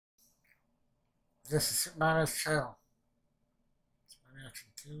This is Supermonaman's channel. Superman Action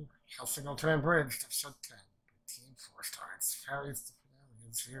 2, Hellsing Ultimate Abridged, episode 10. Team 4 stars. Apparently it's the finale of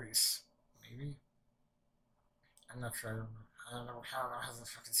the series. Maybe? I'm not sure. I don't know how the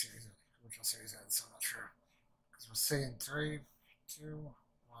fucking series, original series ends, so I'm not sure. Because we'll see in 3, 2,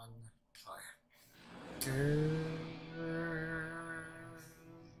 1, play.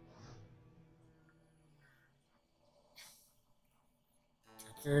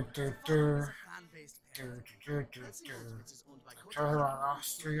 Turn on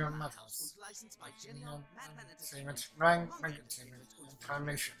Austria Metals. Entertainment, rank entertainment,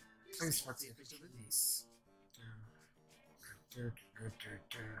 information. Please support the activities.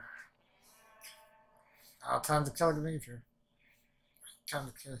 Time to kill the major. Time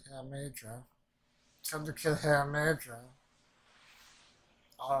to kill her major. Time to kill her major.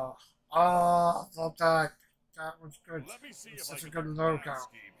 Oh, I love that. That was good. It's such a good logo.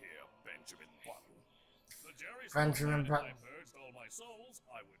 Benjamin Button. If I purged all my souls,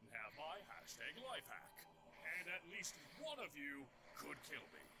 I wouldn't have my hashtag life hack. And at least one of you could kill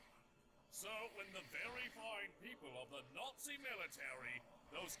me. So when the very fine people of the Nazi military,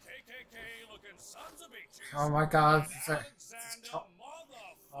 those KKK-looking sons of bitches, Oh my God!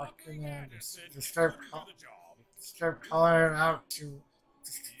 fucking Anderson, just start calling it out to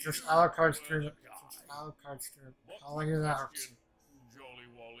just Alucard Street. Alucard Street. Calling it out. Jolly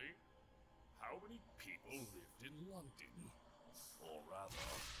Wally, how many people lived in London? Or rather,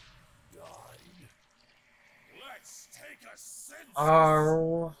 died? Let's take a census!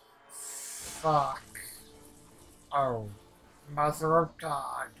 Oh, fuck. Oh, Mother of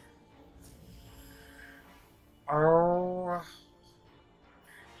God. Oh,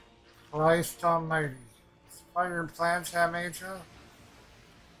 Christ Almighty. Spider plans have major.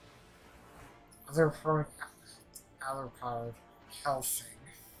 They're from Alucard, Hellsing.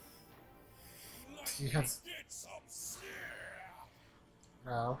 He has.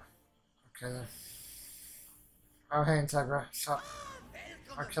 No. Okay then. Oh, hey, Integra. Stop.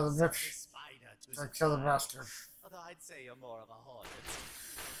 I'll kill the bitch. I'll kill the bastard. Although I'd say you're more of a hornet.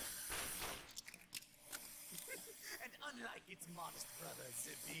 And unlike its modest brother,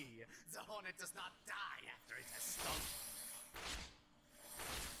 Zibi, the hornet does not die after it has stung.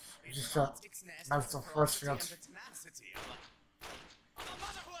 You just got mental force field.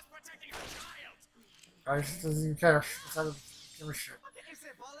 I just doesn't care. It's out of give a shit. What can you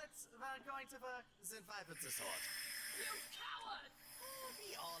say, bullets? We're going to the violence assault. You coward!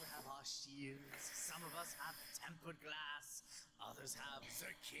 We all have our shields. Some of us have tempered glass. Others have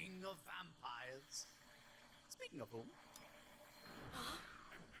the king of vampires. Speaking of whom?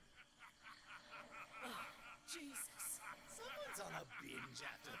 Jesus. Someone's on a binge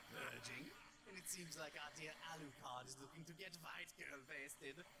after purging. And it seems like our dear Alucard is looking to get white girl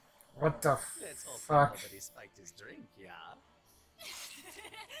wasted. What the Let's hope fuck? nobody spiked his drink, yeah?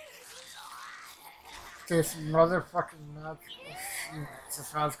 This motherfucking magical shit. It's a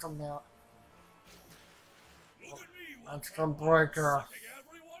magical now. Magical boy girl.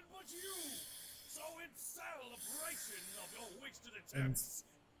 Everyone but you. So in celebration of your wasted attempts,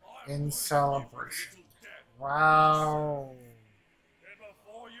 In celebration. Wow. and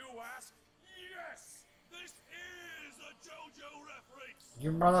before you ask, yes, this is a JoJo reference.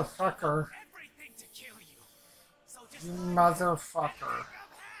 You motherfucker. Everything to kill you. So just You motherfucker.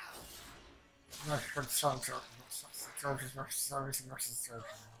 Not good sound joke. George's versus everything versus George.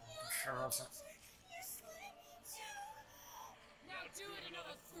 I'm sure that's it. Now do it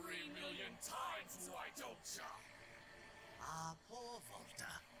another 3 million times, why don't ya? Ah, poor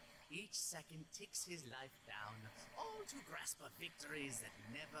Volta. Each second ticks his life down, all to grasp a victories that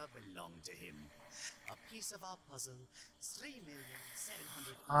never belonged to him. A piece of our puzzle,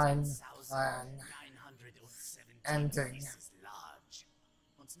 3,710,917 Ending. pieces large.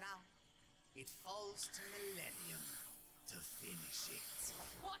 And now, it falls to Millennium to finish it.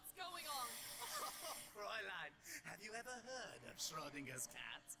 What's going on? Fräulein, have you ever heard of Schrodinger's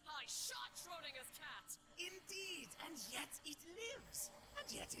cat? I shot Schrodinger's cat! Indeed, and yet it lives, and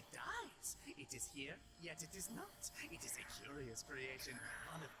yet it dies. It is here, yet it is not. It is a curious creation,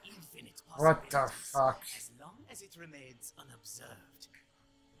 one of infinite What possibilities. the fuck? As long as it remains unobserved.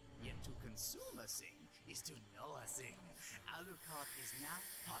 Yet to consume a thing is to know a thing. Alucard is now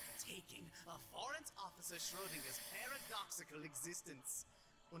partaking of Warrant Officer Schrodinger's paradoxical existence.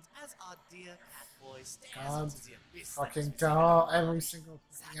 And as our dear Catboy stares God into the abyss fucking that is doll every single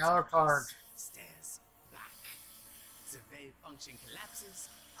fucking Alucard. stares back. The wave function collapses,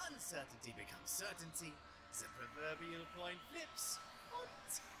 uncertainty becomes certainty, the proverbial coin flips,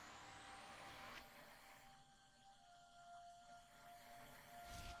 and...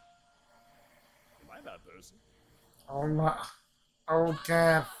 that person. Oh my. Oh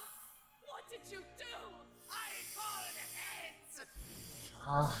damn. What did you do? I call the heads!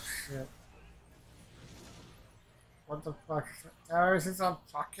 Oh shit. What the fuck? There is on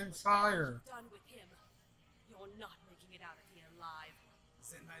fucking fire. Done with him. You're not making it out of here alive.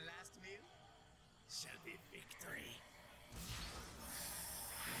 Then my last meal shall be victory.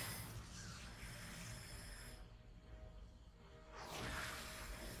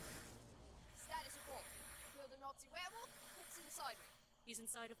 Status report. Killed a Nazi werewolf. What's inside me? He's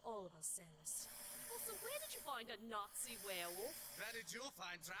inside of all of us, Sailors. Also, where did you find a Nazi werewolf? Where did you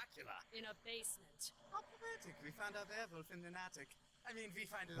find Dracula? In a basement. How poetic. We found our werewolf in an attic. I mean, we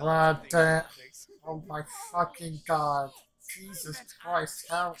find What lots of things in the? attics. Oh my fucking god. Jesus Christ.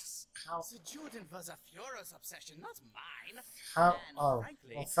 How? Sir Jordan was a Führer's obsession, not mine. How? And Oh.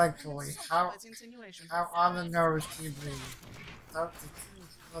 frankly, Well, thankfully. I'm How? by the insinuation. How on the nose can you be? For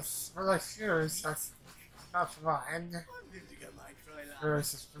the Furies, that's not mine. I'm building a micro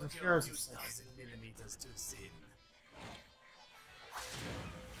Furies is for the Furies of sex. 1,000 millimeters too thin.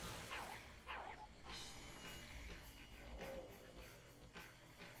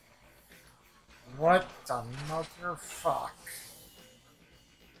 What the motherfuck?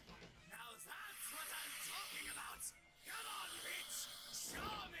 Now that's what I'm talking about! Come on, bitch!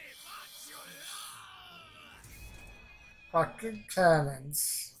 Show me what you love! Fucking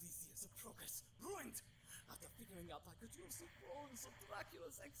cannons. Odysseus of progress ruined! After figuring out I could use the bones of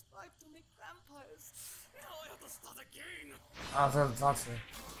Dracula's ex-wife to make vampires, now I have to start again! Oh, that's it.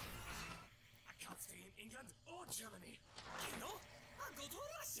 I can't stay in England or Germany. You know, I'll go to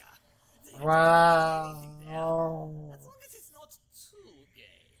Russia! They Wow. anything there, as long as it's not too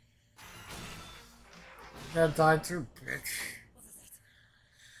gay. You gotta die too, bitch. What is it?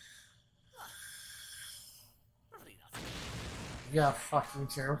 Probably nothing. Yeah, fuck you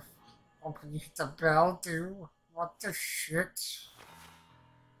too. Oh, can you hit the bell, dude? What the shit?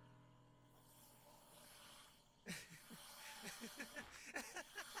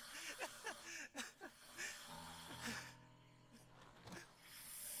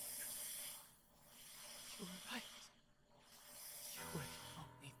 You were right. You were the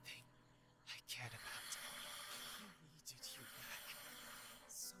only thing I cared about. I needed you back.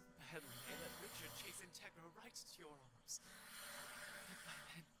 So badly I let Richard chase Integra right to your arms. But by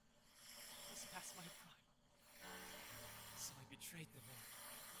then, it was past my prime. So I betrayed them all.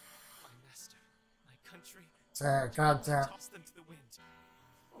 My master, my country, Goddamn. tossed them to the wind.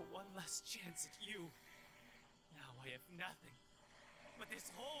 For one last chance at you. Now I have nothing but this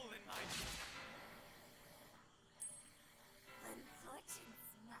hole in my When fortune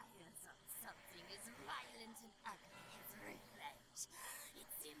smiles on something as violent and ugly as revenge, it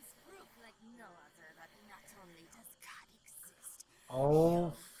seems proof like no other that not only does God exist,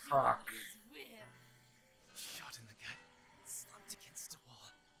 Oh, fuck. is real. shot in the gut, slumped against a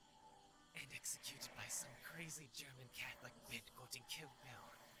wall, and executed by some crazy German Catholic bit quoting Kill Bill.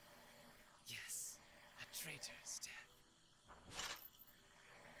 Yes, a traitor's death.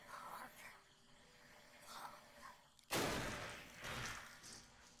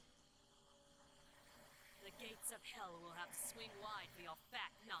 The gates of hell will have to swing wide for your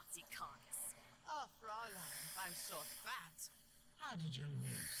fat Nazi carcass. Oh, Fräulein, if I'm so fat, how did you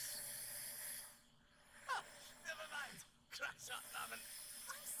lose? Ah, never mind. Crack shot, Norman.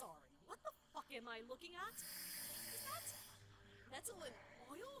 I'm sorry, what the fuck am I looking at? Is that metal and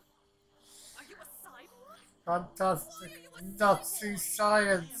oil? Are you a cyborg? Fantastic Nazi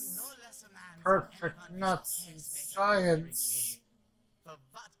science. No less a man than Perfect everyone Nazi who's making science. every day. For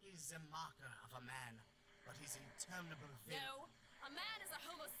what is the marker of a man but his interminable will? No, a man is a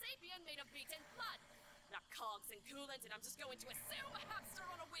homo sapien made of meat and blood. Not cogs and coolant, and I'm just going to assume a hamster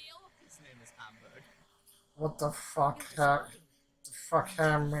on a wheel. His name is Hamburg. What the fuck, the fuck,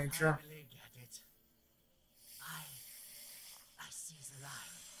 Ham Major? Finally get it. I see the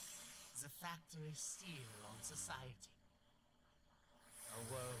line. The factory steel on society. A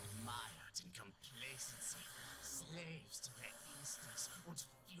world mired in complacency, slaves to their instincts, and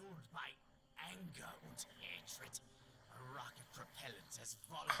fueled by anger and hatred. A rocket propellant as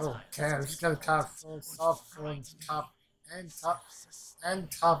volatile. Oh, damn, he's got a top full soft and top and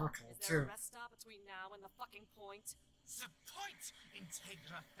topical Is there too. a rest stop between now and the fucking point? The point,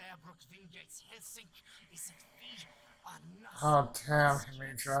 Integra Fairbrook Wingates Hellsing, is that we are not Oh, damn,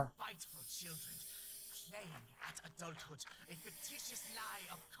 Major. spiteful children playing at adulthood, a fictitious lie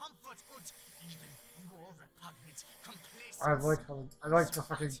of comforthood, even more repugnant complacency. I like the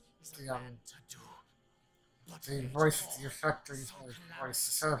fucking Is a man to do. But the fate voice, all the effect of his so voice, clouded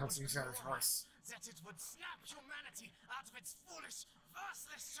the sound of with his horror voice. that it would snap humanity out of its foolish,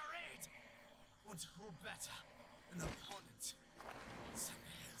 worthless charade. And who better an opponent than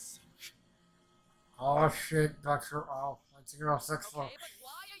Hellsing? Oh shit, Doctor. Oh, I took it off 6 foot. Okay, but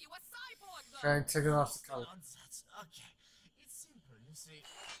why are you a cyborg, though? Okay, take it off the coat. Nonsense. Okay, it's simple, you see.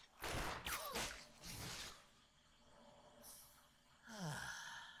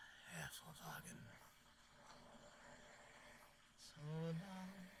 Hervorragend. So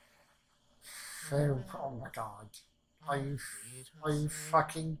now. Oh my god. Are you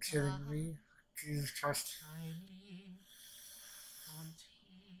fucking kidding me? Jesus Christ.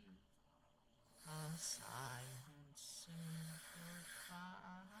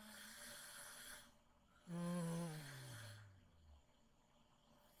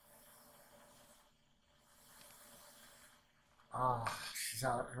 Ah, she's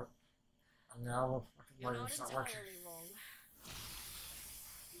out here. And now the fucking You're not lighting's not working. entirely wrong.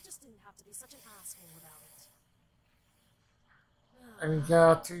 You just didn't have to be such an asshole about it. I mean,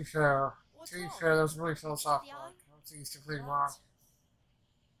 yeah, to be fair, that was really philosophical. I don't think he's completely wrong.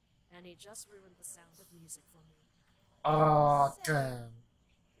 And he just ruined the sound of music for me. Oh, damn.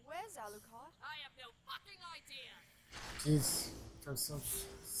 Where's Alucard? I have no fucking idea! There's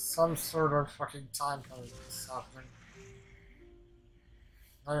some sort of fucking time code that's happening.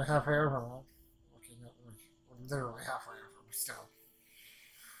 Not halfway over, man. Looking at we're literally halfway over, but still.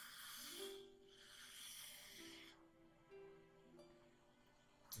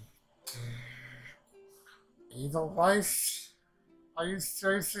 Edelweiss? Are you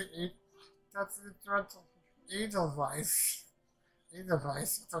seriously? That's dreadful. Edelweiss.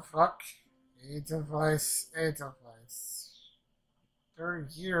 Edelweiss, what the fuck? Edelweiss.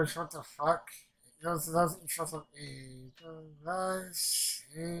 30 years, what the fuck? Those stuff of Edelweiss.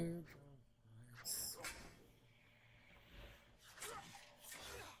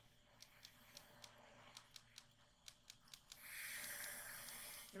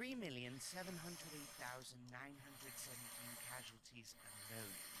 3,708,917 casualties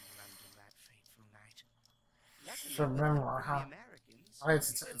alone in London that fateful night. Luckily, Remember, for huh? the Americans,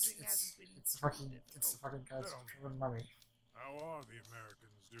 It's the fucking guys with money. How are the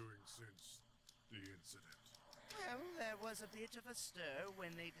Americans doing since the incident? Well, there was a bit of a stir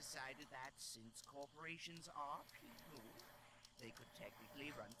when they decided that since corporations are people, they could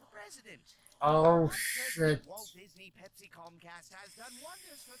technically run for president. Oh President shit. Walt Disney Pepsi Comcast has done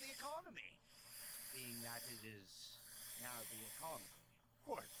wonders for the economy, being that it is now the economy.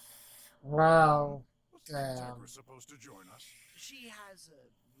 Quite. Wow. Was Damn. Integra supposed to join us? She has a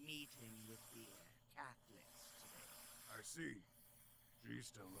meeting with the Catholics today. I see.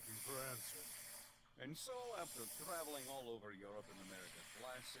 She's still looking for answers. And so, after traveling all over Europe and America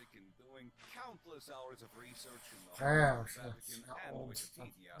Classic and doing countless hours of research in the Damn, Vatican shit. and Old.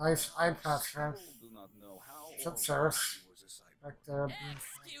 Wikipedia, Nice I iPad, man. still do not know how Shut or Sarah. why he was a cyborg. Back there.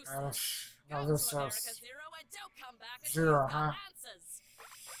 Excuses. No, Go this to is America Zero and don't come back until Zero, you've got huh? answers.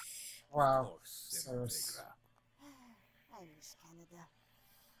 Wow. Of course, Serious. Integra. I miss Canada.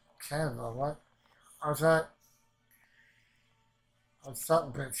 Canada, what? How's that? What's that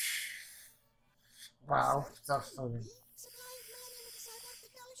bitch? Wow, that's funny. Supplying millennium with cyborg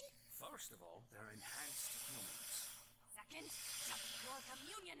technology? First of all, they're enhanced humans. Second, shut your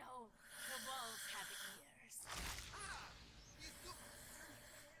communion hole. The walls have ears.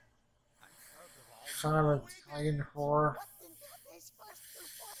 And third of all, Son of an Italian whore. What in God's first through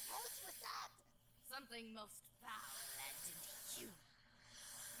fourth house was that? Something most foul and inhuman.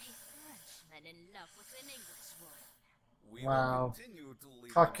 A Frenchman in love with an Englishwoman. we Wow. will continue to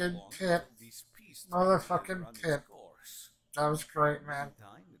leave Fucking them alone Pip. until these peace Motherfucking treaties run its Pip. course. That was great, man.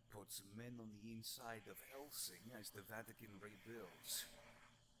 Meantime, it puts men on the inside of Hellsing as the Vatican rebuilds.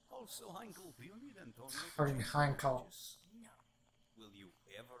 Also, Heinkel, do you need Antonio to Fucking change Heinkel. bandages? No. Will you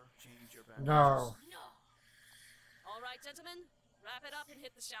ever change your bandages? No. No. All right, gentlemen, wrap it up and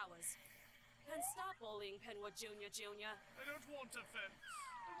hit the showers. And stop bullying Penwood Jr. I don't want offense.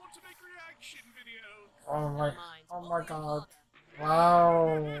 I want to make reaction videos. Oh my, Never mind. oh my Bully your god. father.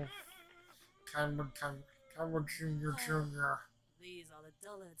 Wow. Kenwood Jr. These are the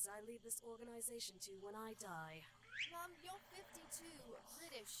dullards I leave this organization to when I die. Mom, you're 52,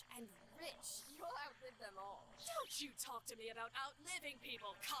 British, and rich. You'll outlive them all. Don't you talk to me about outliving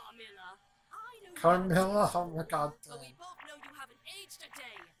people, Carmilla. I know you Carmilla, haven't oh my god. but we both know you haven't aged a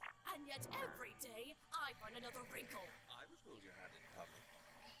day. And yet every day, I find another wrinkle. I was told you had it covered.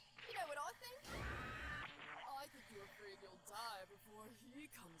 You know what I think? I think you're afraid you'll die before he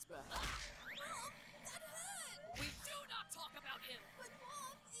comes back. Mom, that hurt! We do not talk about him. But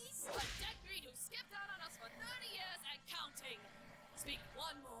Mom, he's... A deadbeat who skipped out on us for 30 years and counting. Speak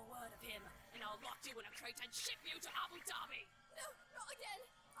one more word of him, and I'll lock you in a crate and ship you to Abu Dhabi. No, not again.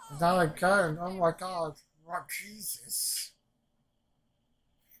 Not again. Oh my god. What Jesus?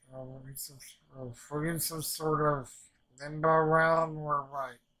 We need some, we need some sort of limbo realm or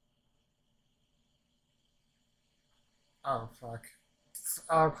what? Oh fuck.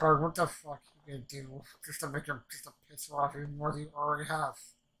 Oh Clark, what the fuck you gonna do just to make him just to piss him off even more than you already have?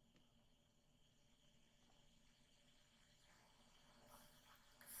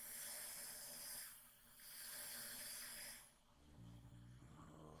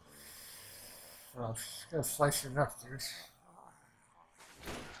 Well, just gonna slice your nuts, dude.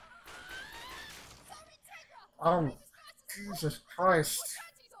 Oh, Jesus Christ.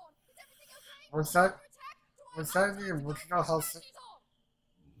 Was that the original Hellsing?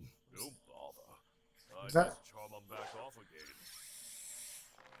 Don't bother. I Was that just charm 'em back off again.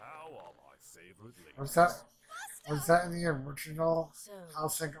 How are my favorite ladies? was that in the original So,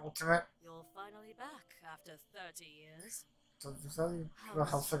 Hellsing Ultimate? you're finally back after 30 years. So was that the original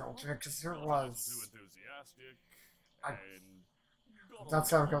Hellsing Ultimate? Because here it Too was. enthusiastic, I, and that's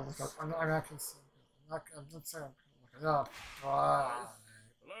how I'm gonna look up. I'm not gonna see. I'm not saying I'm gonna look it up. But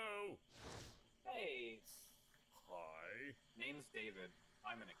hello. Hey, Hi. name's David.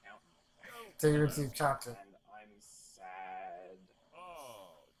 I'm an accountant. David's the captain. And I'm sad.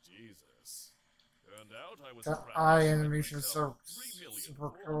 Oh, Jesus. Turned out I was That proud eye to find animation is so myself super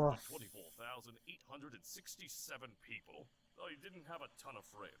cool. 3,424,867 people. Though you didn't have a ton of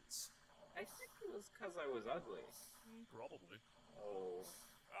friends. I think it was because I was ugly. Probably. Oh.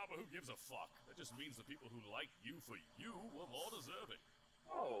 Ah, but who gives a fuck? That just means the people who like you for you were more deserving.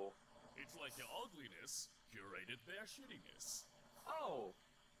 Oh. It's like your ugliness curated their shittiness. Oh.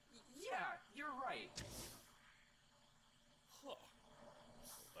 Yeah, you're right. Huh. Well,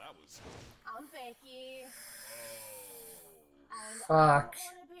 that was... I'm Becky, Oh... and Fuck. I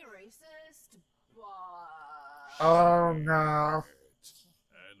don't want to be racist, but... Oh no.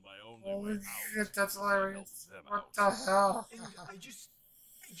 And my only Holy way out shit, that's was to hilarious. help them What out. the hell? And I just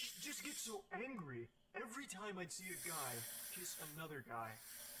get so angry every time I'd see a guy kiss another guy.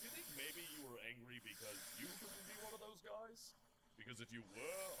 You think maybe you were angry because you couldn't be one of those guys? Because if you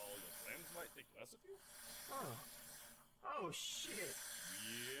were, all your friends might think less of you? Oh. Oh shit.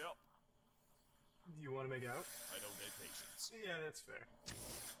 Yep. Do you want to make out? I don't need patience. Yeah, that's fair.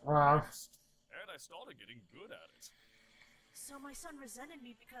 Wow. And I started getting good at it. So my son resented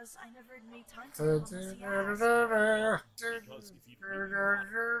me because I never made time for him unless he asked. Because if you'd really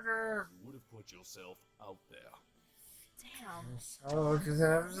wanted, you would have put yourself out there. Damn. So, because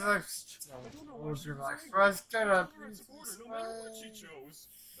I was like, my first gonna be No matter what she chose.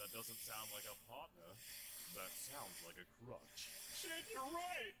 That doesn't sound like a partner. That sounds like a crutch. Shit, you're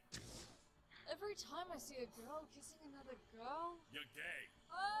right! Every time I see a girl kissing another girl, You're gay.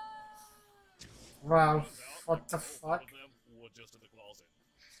 Wow, Turns out what the both fuck? of them were just in the closet.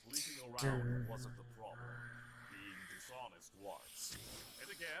 Sleeping around wasn't the problem. Being dishonest was. And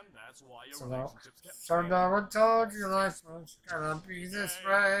again, that's why your So now, relationships kept so failing. no one told you life was gonna be this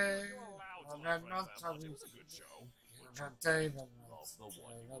way. You're allowed to And love then friends not that tell much. you. It was a good show. That David Love the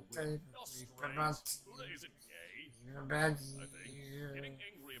one you were David, with. You're we straight. promote Buddha isn't gay. you bad I think getting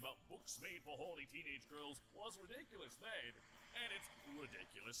angry about books made for horny teenage girls was ridiculous then, and it's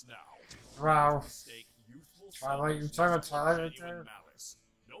ridiculous now. Wow. Mistake youthful Twilight, you selfishness talking about for Twilight right genuine there? malice.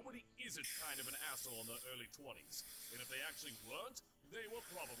 Nobody isn't kind of an asshole in their early 20s, and if they actually weren't, they were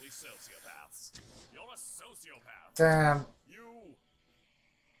probably sociopaths. You're a sociopath. Damn. You.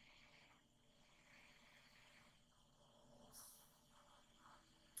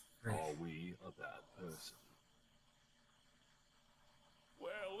 Are we a bad person?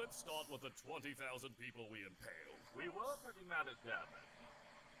 Well, let's start with the 20,000 people we impaled. We were pretty mad at Gavin.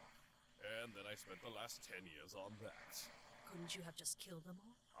 And then I spent the last 10 years on that. Couldn't you have just killed them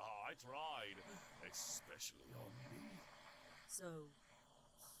all? I tried, especially on me. So,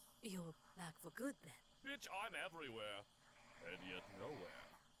 you're back for good then? Bitch, I'm everywhere, and yet nowhere.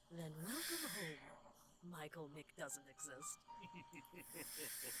 Then welcome home. Michael Mick doesn't exist.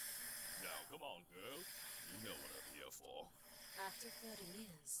 Now, come on, girl. You know what I'm here for. After 30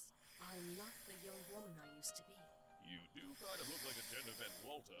 years, I'm not the young woman I used to be. You do kind of look like a gender-bent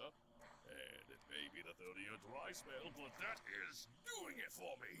Walter. And it may be the 30-year dry spell, but that is doing it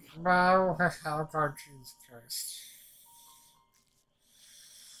for me. Wow, how about Jesus Christ?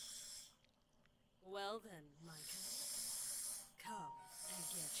 Well then, Michael. Come and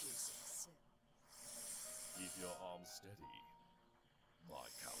get you some sin. Keep your arms steady, my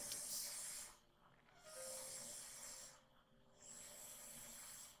countess.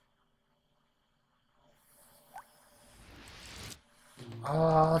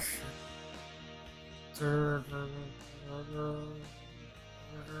 Oh, shit.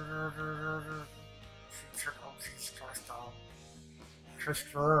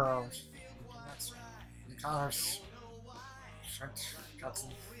 Christopher e-commerce. Shit, got some.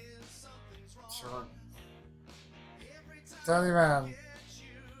 Sure. Daddy Man.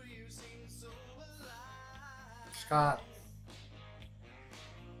 Scott.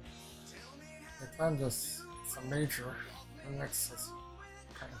 They planned this. It's a major. The next is.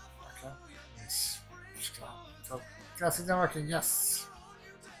 Okay. Yes. Scott. So, Jesse Demarkin, yes.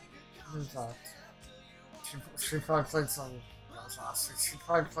 Who's that? She probably played some. That was awesome. She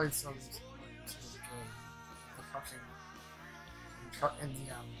probably played some. The fucking. In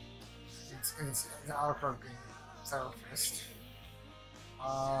the outcome being therapist.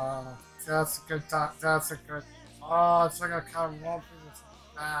 That's a good thought. That's a good. Oh, it's like a kind of lumping with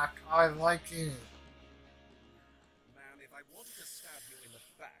the back. I like it. Man, if I wanted to stab you in the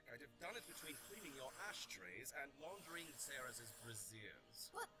back, I'd have done it between cleaning your ashtrays and laundering Sarah's brassieres.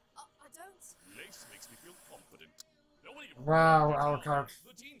 What? I don't. Lace makes me feel confident. Nobody Wow, Alucard.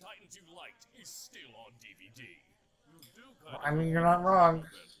 The Teen Titans you liked is still on DVD. You do I mean, you're not wrong.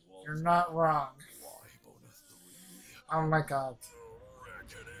 You're not wrong. Oh my god.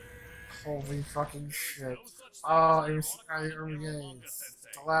 Holy fucking shit. Oh, it was OVA.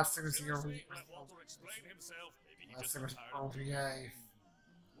 The last thing was the OVA. Last thing was OVA.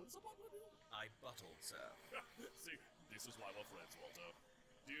 I buttled, sir. See, this is why we're friends, Walter.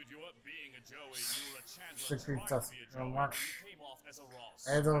 Dude, you weren't being a Joey, you were a Chandler trying to be a Joey, and you came off as a Ross.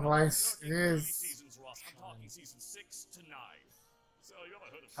 Otherwise, it is. Seasons, Ross. I'm talking season 6 to 9. So you ever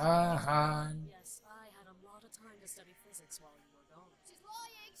heard of Yes, I had a lot of time to study physics while you were gone. She's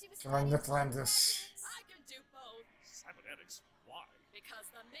lying. She was Join the Atlantis. I can do both. Cybernetics? Why? Because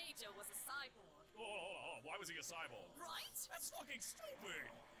the Major was a cyborg. Oh, why was he a cyborg? Right? That's fucking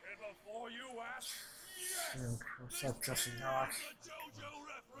stupid! And before you ask, What's up, Jesse Rock?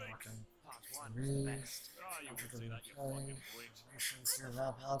 Fucking Part 1 was the best. you can say that, you fucking freak. Nations near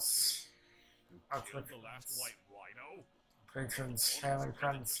that house. Killed the last white rhino? Patrons, family,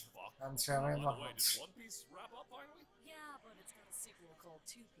 friends, family, and By loved the way, ones. did One Piece wrap up finally? Yeah, but it's got a sequel called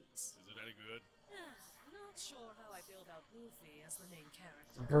Two Piece. Is it any good? Not sure how I feel about Luffy as the main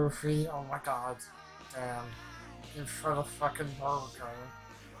character. Goofy, oh my god. Damn. In front of fucking Boruto.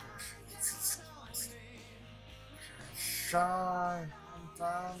 Jesus Christ. Shy, I'm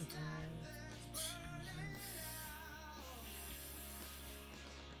down to.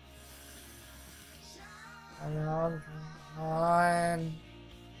 I'm on mine.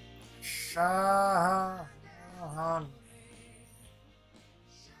 Shy.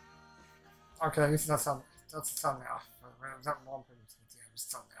 Okay, at least that's a thumbnail. That won't be the end.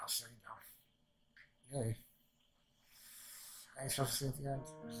 Thumbnail, so you know. Yay. I shall see at the end.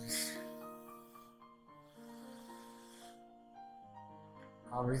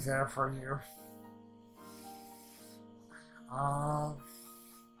 I'll be there for you.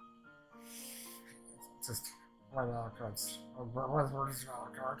 Just one cards. What is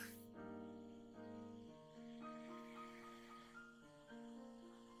your card?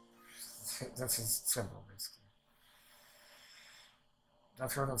 That's his symbol, basically.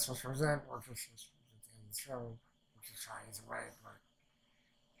 That's what it's supposed to represent, or just at the end of the show, which is fine either way,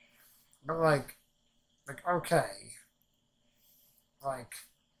 but like, okay. Like,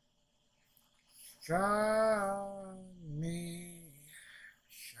 shine me,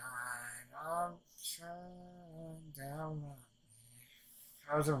 shine on, shine down on me.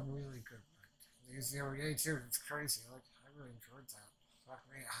 That was a really good one. They used the OVA too, it's crazy, like, I really enjoyed that. Fuck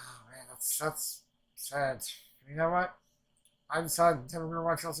me, oh man, that's sad. You know what? I decided that we're gonna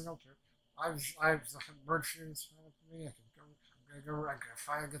watch Hellsing Ultra. I've merged in this for me. I'm gonna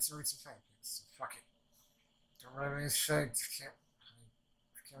finally get some recent fan picks. So fuck it. Don't really have anything to say. Can't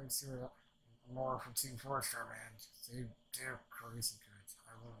wait to see more from Team 4-Star, man. They're crazy good.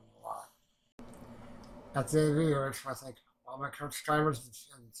 I love them a lot. At the end of the video, I just want to thank all my current subscribers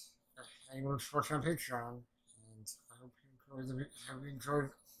and anyone who's supports me on Patreon. And I hope you enjoyed the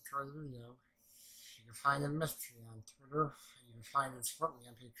video. You can find them mystery on Twitter. You can find it support me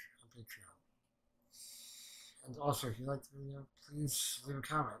on Patreon. And also, if you like the video, please leave a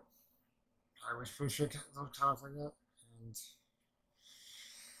comment. I always appreciate those comments like that. And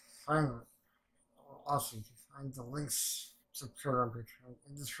finally, also, you can find the links to Twitter on Patreon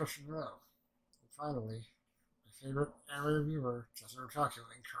in the description below. And finally, my favorite anime reviewer, Jessica Otaku,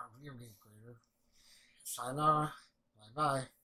 and current video game creator, sayonara, bye-bye.